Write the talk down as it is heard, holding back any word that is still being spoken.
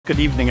Good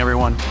evening,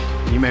 everyone.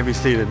 You may be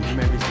seated.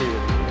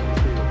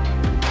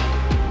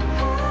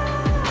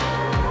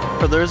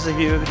 For those of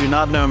you who do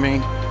not know me,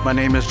 my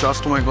name is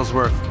Justin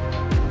Wigglesworth,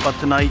 but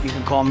tonight you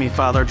can call me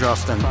Father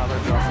Justin.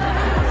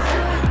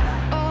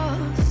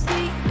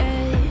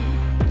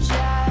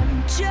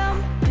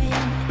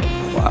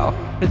 Wow.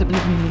 Looking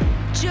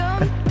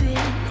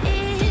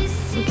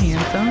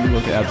handsome. You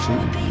look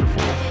absolutely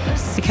beautiful.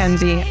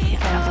 Mackenzie,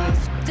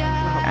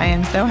 I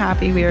am so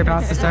happy we are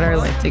about to start our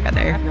life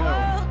together.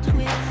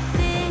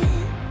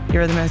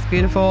 You're the most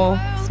beautiful,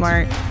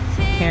 smart,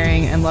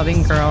 caring, and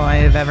loving girl I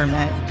have ever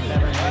met.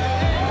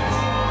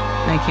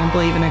 And I can't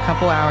believe in a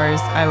couple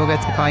hours I will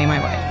get to call you my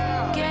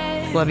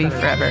wife. Love you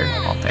forever,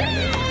 Walter.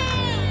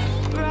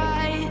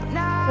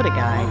 What a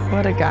guy.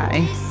 What a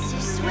guy.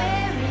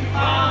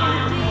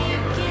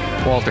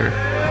 Walter,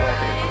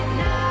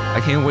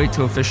 I can't wait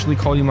to officially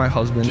call you my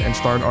husband and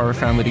start our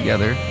family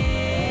together.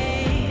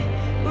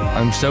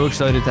 I'm so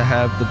excited to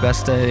have the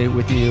best day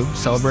with you,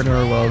 celebrating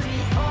our love.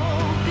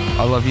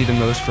 I love you the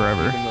most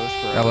forever.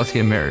 Now let's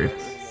get married.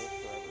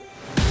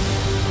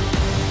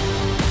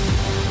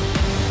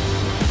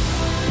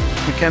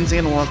 Mackenzie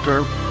and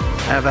Walter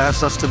have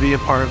asked us to be a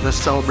part of this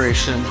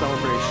celebration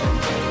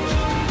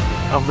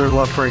of their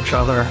love for each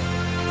other.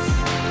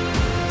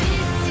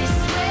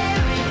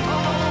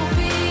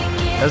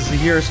 As the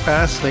years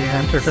pass, they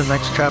enter the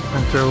next chapter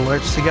in their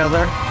lives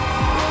together.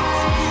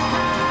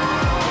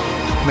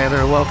 May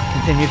their love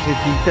continue to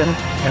deepen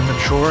and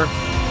mature.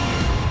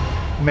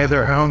 May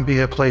their home be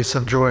a place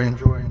of joy.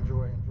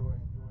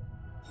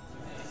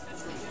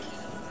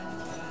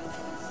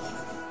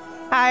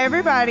 Hi,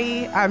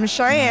 everybody. I'm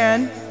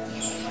Cheyenne,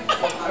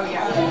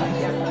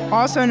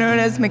 also known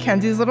as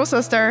Mackenzie's little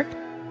sister.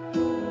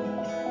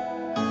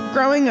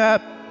 Growing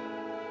up,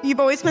 you've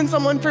always been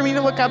someone for me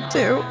to look up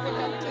to.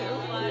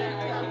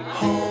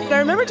 I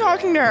remember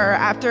talking to her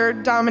after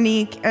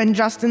Dominique and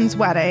Justin's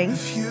wedding,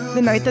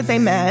 the night that they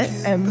met,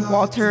 and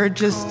Walter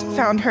just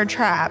found her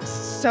traps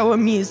so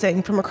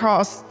amusing from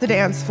across the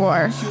dance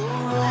floor.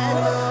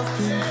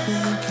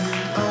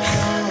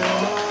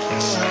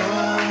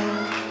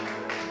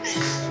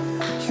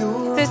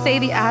 To say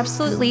the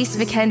absolute least,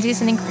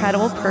 Mackenzie's an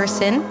incredible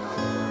person.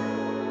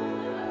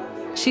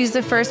 She's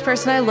the first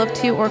person I look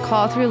to or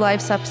call through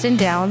life's ups and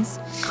downs.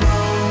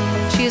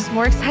 She is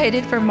more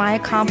excited for my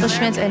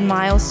accomplishments and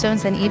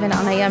milestones than even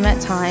I am at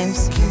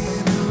times.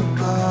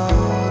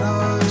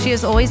 She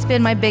has always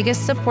been my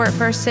biggest support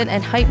person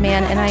and hype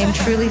man, and I am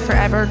truly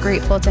forever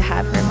grateful to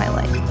have her in my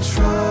life.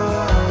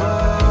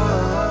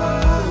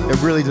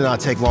 It really did not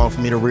take long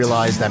for me to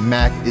realize that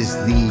Mac is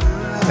the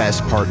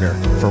best partner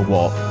for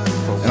Walt.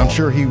 And I'm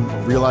sure he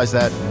realized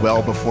that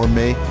well before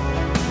me.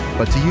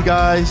 But to you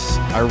guys,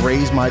 I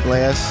raise my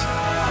glass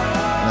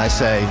and I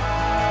say,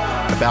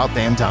 about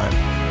damn time.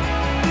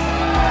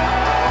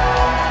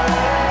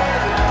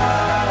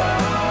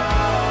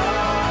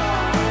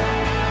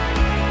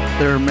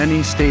 There are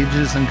many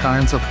stages and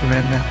kinds of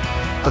commitment,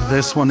 but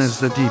this one is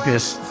the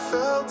deepest,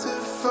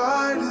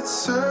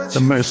 the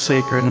most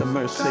sacred,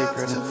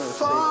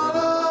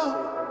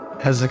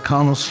 as it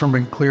comes from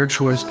a clear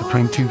choice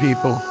between two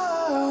people.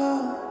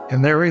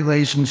 In their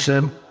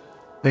relationship,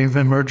 they've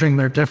been merging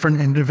their different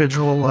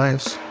individual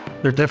lives,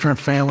 their different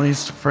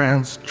families,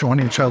 friends, join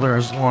each other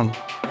as one.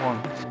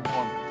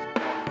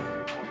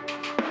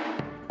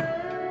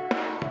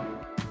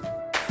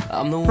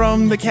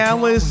 From the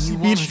countless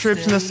beach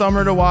trips in the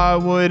summer to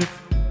Wildwood,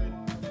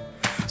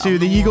 to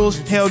the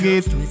Eagles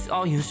tailgate,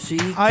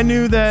 I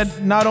knew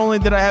that not only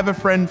did I have a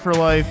friend for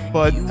life,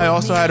 but I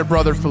also had a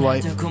brother for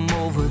life.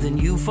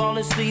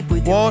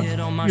 Walt,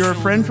 you're a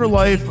friend for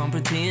life.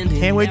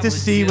 Can't wait to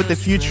see what the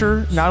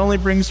future not only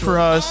brings for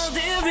us,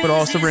 but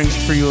also brings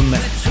for you and me.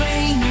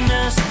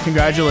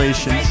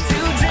 Congratulations.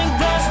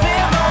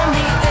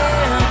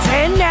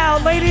 And now,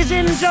 ladies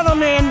and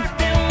gentlemen,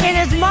 it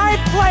is my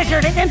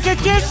pleasure to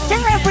introduce to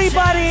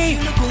everybody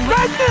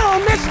the new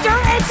Mr.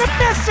 and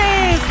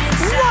Mrs.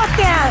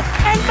 Walter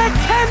and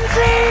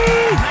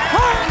Mackenzie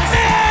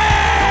Hartman!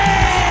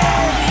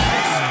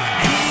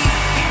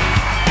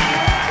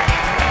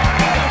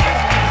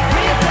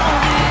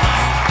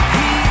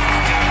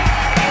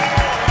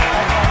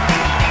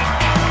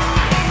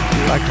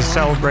 I'd like to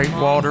celebrate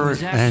Walter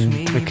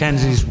and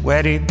Mackenzie's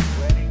wedding.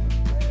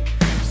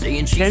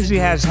 Mackenzie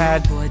has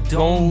had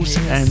goals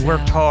and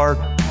worked hard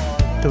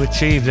to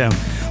achieve them.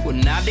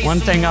 One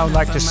thing I would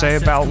like to say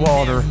about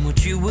Walter,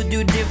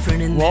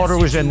 Walter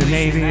was in the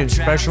Navy and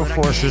Special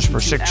Forces for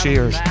 6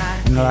 years,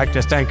 and I'd like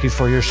to thank you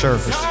for your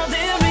service.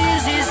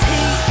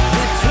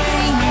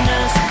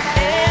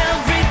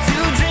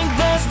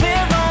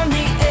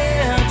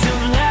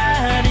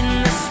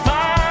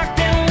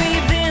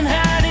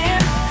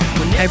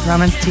 I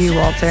promise to you,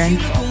 Walter,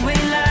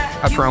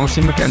 I promise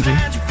you, Mackenzie,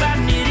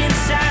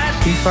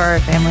 for our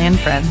family and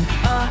friends,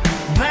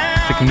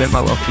 to commit my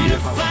love to you,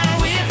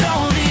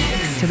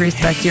 to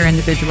respect your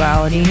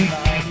individuality,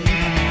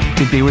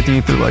 to be with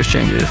you through life's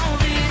changes,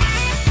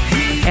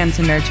 and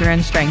to nurture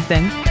and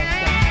strengthen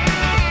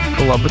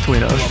the love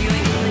between us.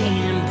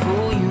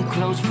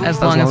 as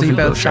long as we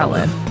both shall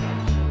live.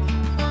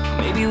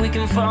 Maybe we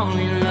can fall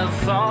in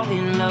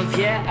love,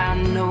 yeah, I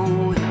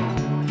know it.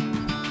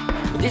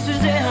 This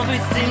is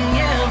everything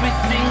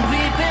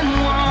we've been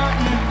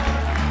wanting.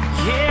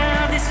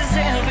 Yeah, this is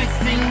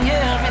everything,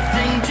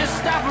 just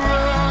stop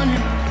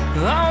running.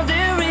 All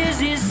there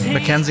is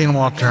Mackenzie and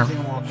Walter,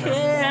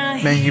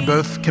 may you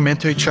both commit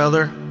to each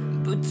other.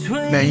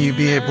 May you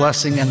be a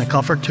blessing and a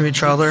comfort to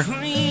each other.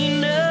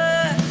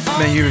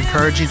 May you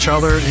encourage each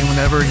other in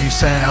whatever you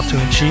set out to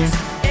achieve.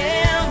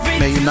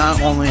 May you not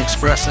only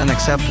express and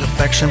accept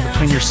affection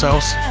between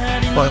yourselves,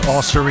 but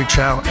also reach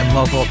out and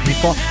love all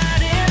people.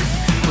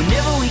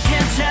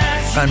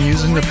 I'm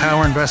using the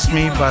power invested in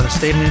me by the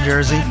state of New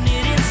Jersey.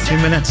 2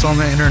 minutes on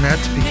the internet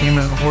to become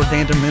an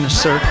ordained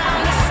minister.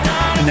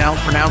 And now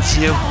pronounce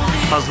you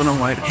husband and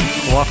wife.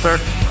 Walter,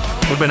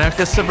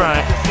 Benedictus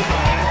Sobriety.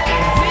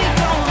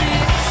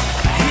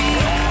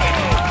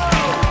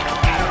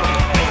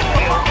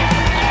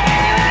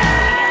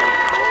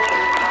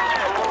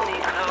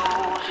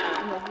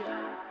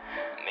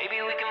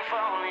 Maybe we can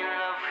fall in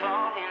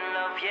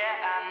love, yeah,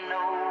 I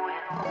know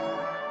it.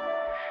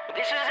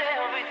 This is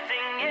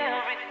everything